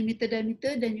 16 millimeter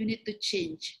diameter, then you need to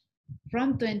change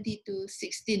from 20 to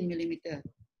 16 millimeter.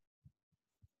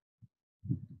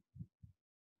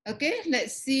 Okay,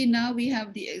 let's see now. We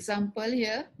have the example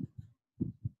here.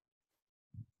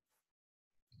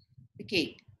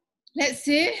 Okay, let's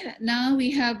say now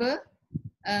we have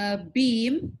a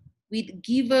beam with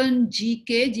given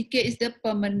GK. GK is the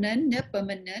permanent,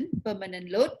 permanent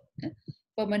load,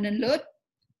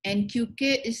 and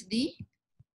QK is the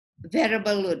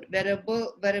variable load.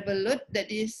 Variable load, that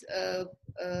is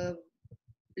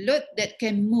load that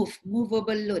can move,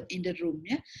 movable load in the room.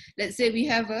 Yeah. Let's say we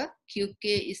have a QK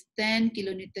is 10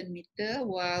 kilonewton meter,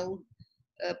 while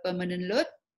permanent load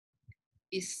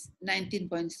is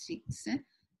 19.6.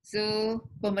 So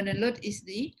permanent load is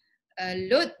the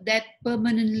load that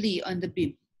permanently on the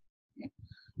beam. Yeah.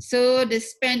 So the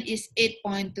span is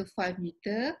 8.25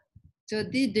 meter. So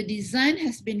the design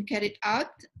has been carried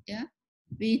out, yeah,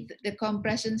 with the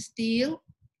compression steel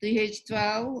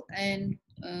 3H12 and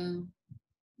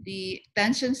the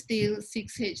tension steel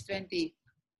 6H20.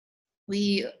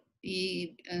 The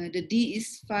D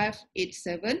is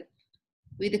 587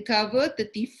 with the cover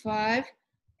 35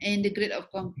 and the grade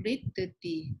of concrete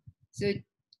 30. So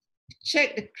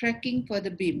check the cracking for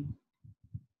the beam.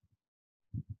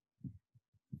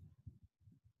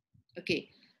 Okay,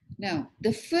 now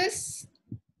the first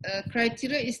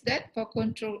criteria is that for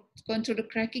control the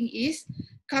cracking is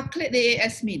calculate the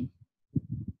AS mean.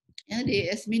 Yeah, the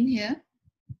AS mean here.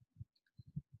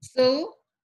 So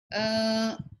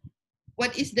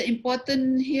what is the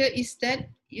important here is that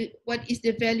what is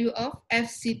the value of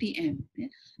FCTM?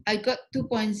 Yeah? I got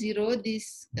 2.0.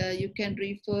 This you can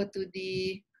refer to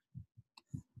the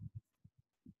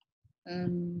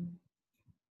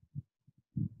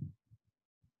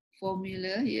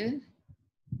formula here.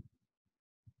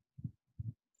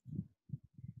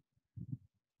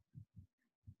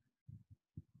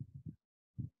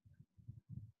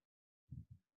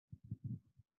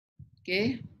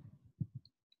 Okay,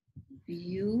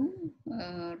 view,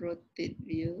 rotate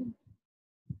view.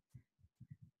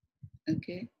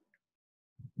 Okay,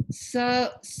 so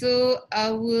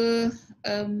our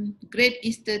grade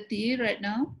is 30 right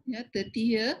now. Yeah, 30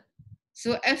 here.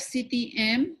 So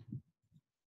FCTM.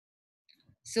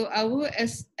 So our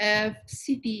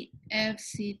FCTM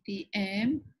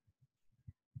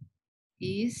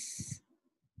is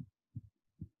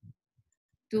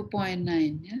 2.9.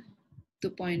 Yeah,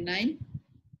 2.9.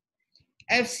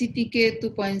 FCTK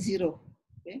 2.0.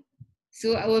 Okay,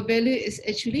 so our value is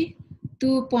actually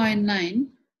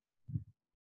 2.9.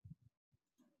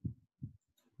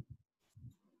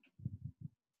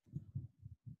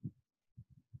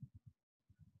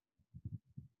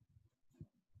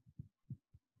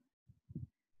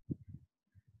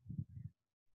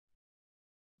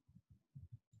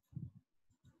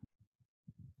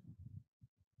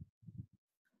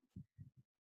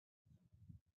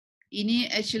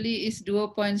 Ini actually is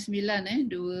 2.9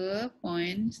 2.9.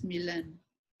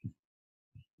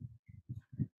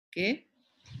 Okay.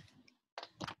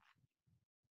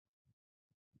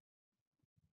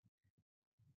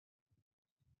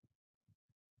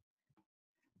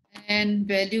 And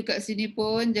value kat sini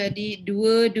pun jadi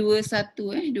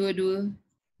 221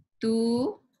 2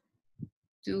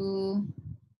 2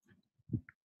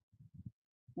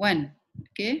 1.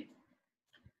 Okay.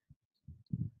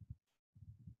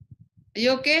 Are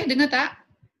you okay? Dengar tak?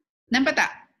 Nampak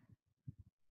tak?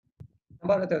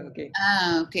 Nampak Doktor? Okey.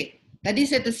 Okay. Tadi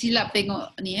saya tersilap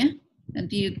tengok ni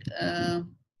Nanti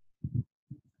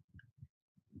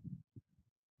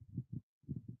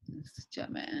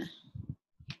sekejap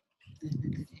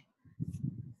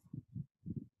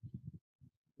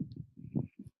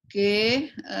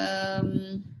Okay.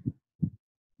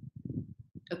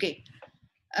 Okay.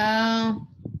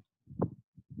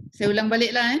 Saya ulang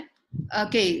balik lah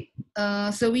Okay.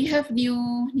 So we have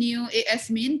new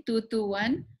AS mean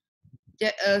 221.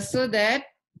 So that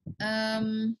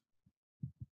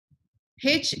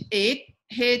H8,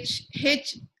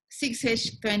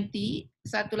 H6H20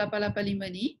 1885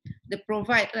 ni the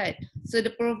provide, right? So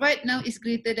the provide now is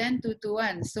greater than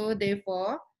 221. So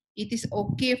therefore it is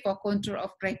okay for control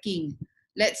of cracking.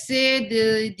 Let's say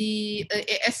the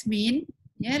AS mean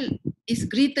is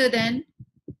greater than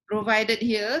provided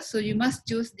here, so you must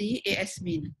choose the AS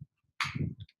mean.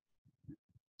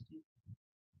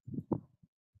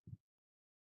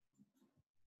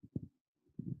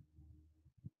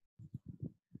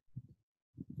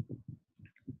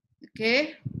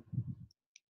 Okay.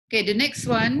 Okay, the next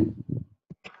one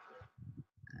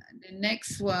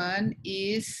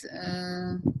is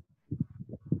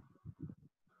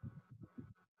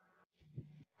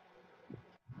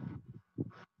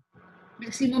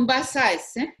maximum bus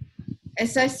size.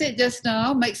 As I said just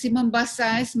now, maximum bus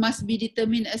size must be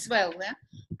determined as well.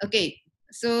 Okay,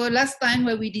 so last time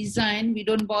when we design, we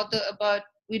don't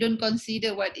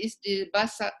consider what is the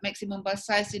maximum bus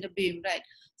size in the beam, right?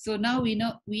 So now we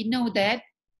know that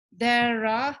there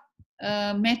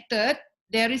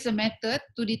is a method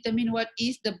to determine what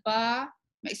is the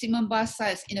maximum bar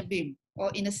size in a beam or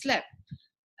in a slab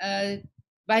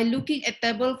by looking at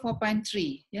table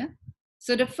 4.3. Yeah.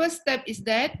 So the first step is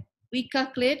that we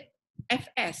calculate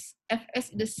FS. FS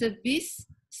is the service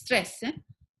stress.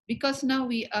 Because now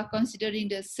we are considering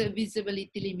the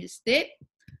serviceability limit state.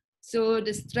 So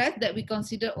the stress that we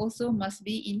consider also must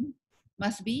be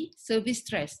service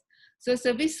stress. So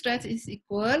service stress is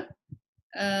equal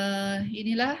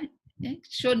inilah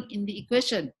shown in the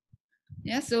equation.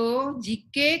 So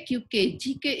GK QK.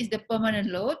 GK is the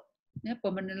permanent load.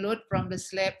 Permanent load from the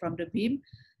slab, from the beam.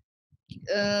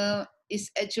 Is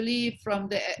actually from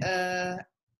the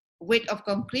weight of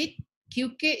concrete.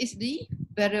 QK is the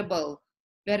variable.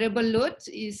 Variable load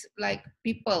is like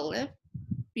people.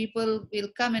 People will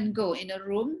come and go in a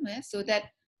room, so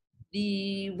that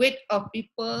the weight of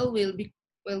people will be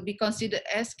considered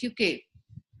as QK.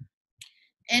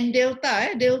 And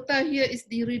delta here is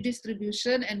the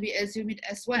redistribution, and we assume it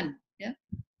as 1,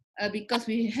 because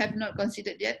we have not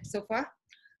considered yet so far.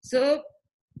 So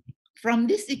from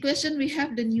this equation, we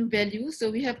have the new value.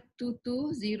 So we have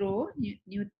 220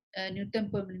 Newton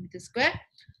per millimeter square.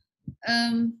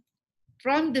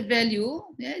 from the value,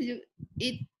 yeah,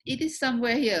 it is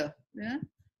somewhere here, yeah,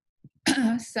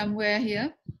 somewhere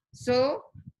here. So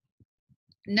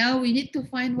now we need to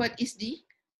find what is the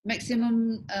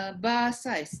maximum bar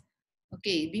size.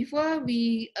 Okay, before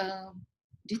we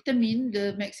determine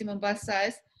the maximum bar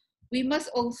size, we must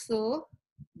also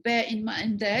bear in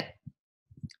mind that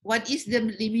what is the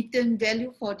limiting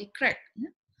value for the crack.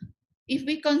 If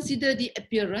we consider the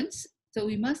appearance, so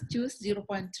we must choose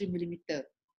 0.3 millimeter.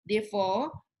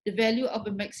 Therefore, the value of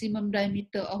the maximum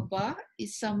diameter of bar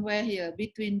is somewhere here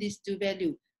between these two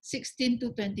values, 16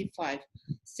 to 25.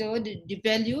 So the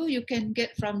value you can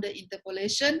get from the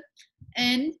interpolation,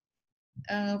 and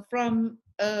from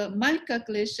my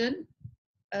calculation,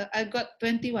 I got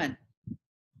 21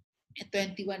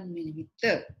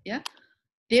 millimeter. Yeah.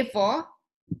 Therefore,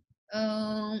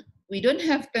 we don't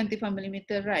have 25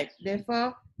 millimeter, right?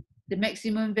 Therefore, the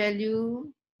maximum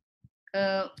value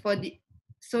for the,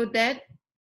 so that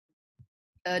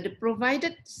the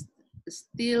provided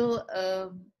steel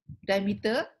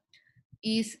diameter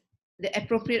is, the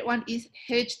appropriate one is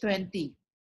H20.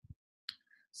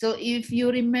 So if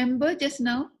you remember just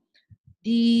now,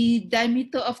 the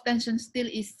diameter of tension steel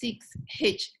is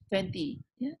 6H20.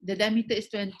 Yeah? The diameter is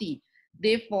 20.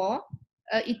 Therefore,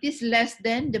 it is less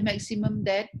than the maximum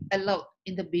that allowed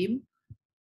in the beam.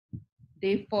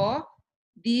 Therefore,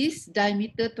 this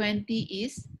diameter 20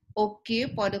 is okay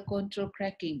for the control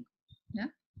cracking. Yeah.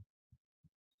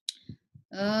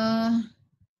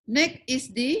 Next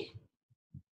is the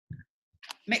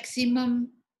maximum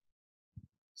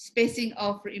spacing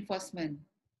of reinforcement.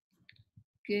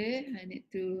 Okay, I need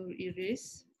to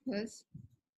erase first.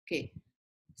 Okay,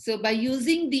 so by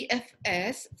using the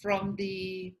FS from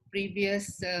the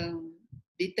previous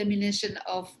determination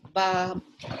of bar,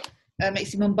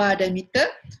 maximum bar diameter,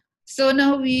 so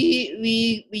now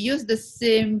we use the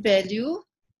same value.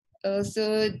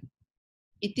 So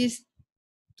it is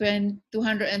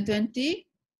 220,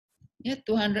 yeah,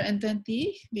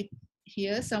 220 with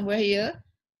here, somewhere here,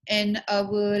 and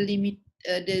our limit,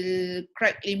 the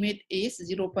crack limit is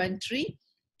 0.3.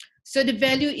 So the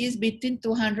value is between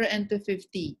 200 and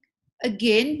 250.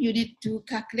 Again, you need to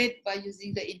calculate by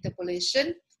using the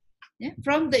interpolation. Yeah?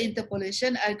 From the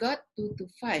interpolation, I got 2 to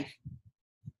 5.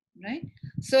 Right?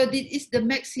 So this is the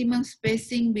maximum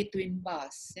spacing between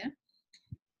bars. Yeah?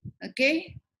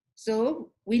 Okay,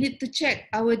 so we need to check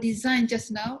our design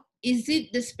just now. Is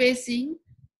it the spacing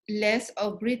less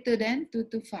or greater than 2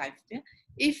 to 5? Yeah?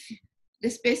 If the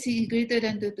spacing is greater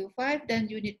than 2 to 5, then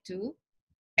you need to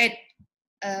add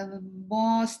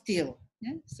more steel,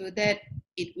 yeah? So that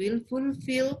it will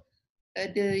fulfill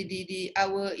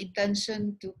our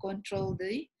intention to control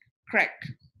the crack.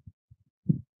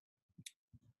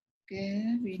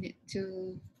 Okay, we need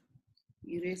to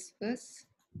erase first.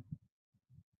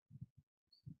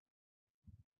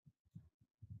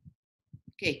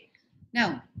 Okay,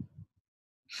 now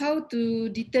how to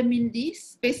determine the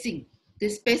spacing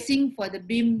for the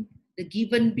beam, the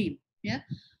given beam. Yeah,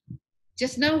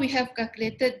 just now we have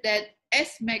calculated that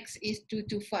S max is 2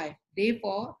 to 5.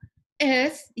 Therefore,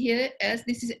 S here, S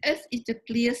is the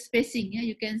clear spacing. Yeah,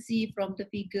 you can see from the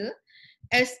figure,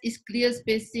 S is clear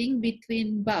spacing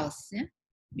between bars. Yeah,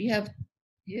 we have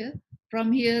here,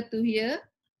 from here to here,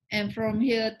 and from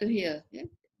here to here. Yeah?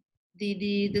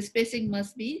 The spacing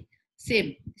must be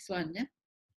same, this one. Yeah?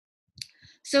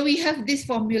 So we have this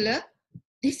formula.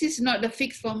 This is not the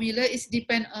fixed formula. It's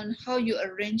depend on how you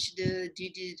arrange the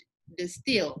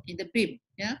steel in the beam.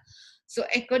 Yeah. So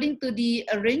according to the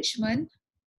arrangement,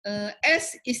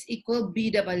 S is equal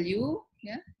BW.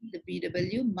 Yeah. The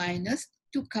BW minus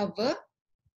 2 cover,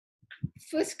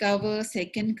 first cover,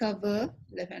 second cover,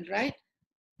 left and right,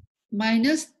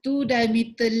 minus 2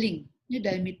 diameter link, the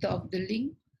diameter of the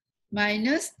link,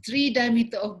 minus 3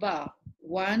 diameter of bar,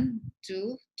 1,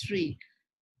 2, 3.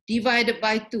 Divided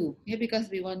by 2, yeah, because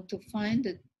we want to find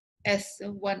the S,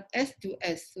 1S,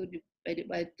 2S, so divided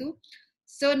by 2.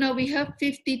 So now we have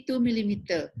 52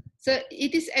 millimeter. So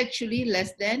it is actually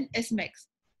less than S max.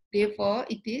 Therefore,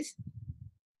 it is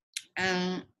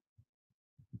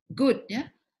good. Yeah,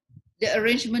 the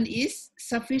arrangement is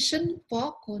sufficient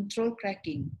for control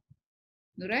cracking.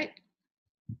 All right,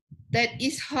 that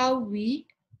is how we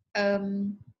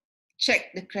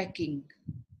check the cracking.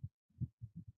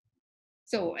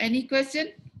 So, any question?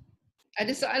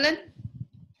 Ada soalan?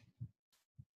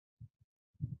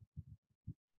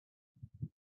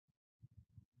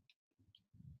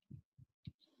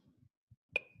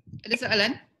 Ada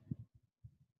soalan?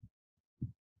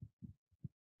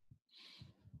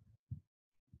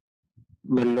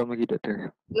 Belum lagi,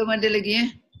 Doktor. Belum ada lagi ya?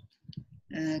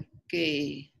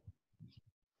 Okay.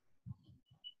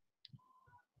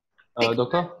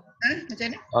 Doctor,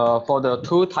 Macam mana? for the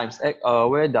 2 times x,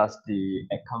 where does the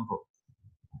x come from?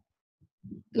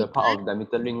 The 2 part times? of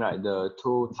diameter ring, right? The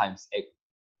 2 times x.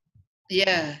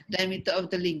 Yeah, diameter of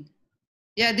the link.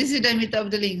 Yeah, this is diameter of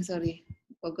the link. Sorry,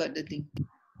 forgot the thing.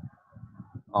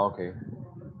 Okay.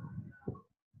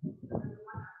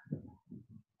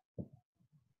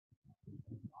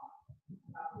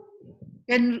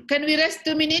 Can we rest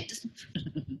 2 minutes?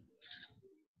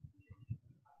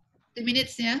 2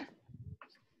 minutes, yeah.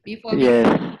 Before we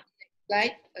Yes.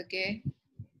 slide, okay.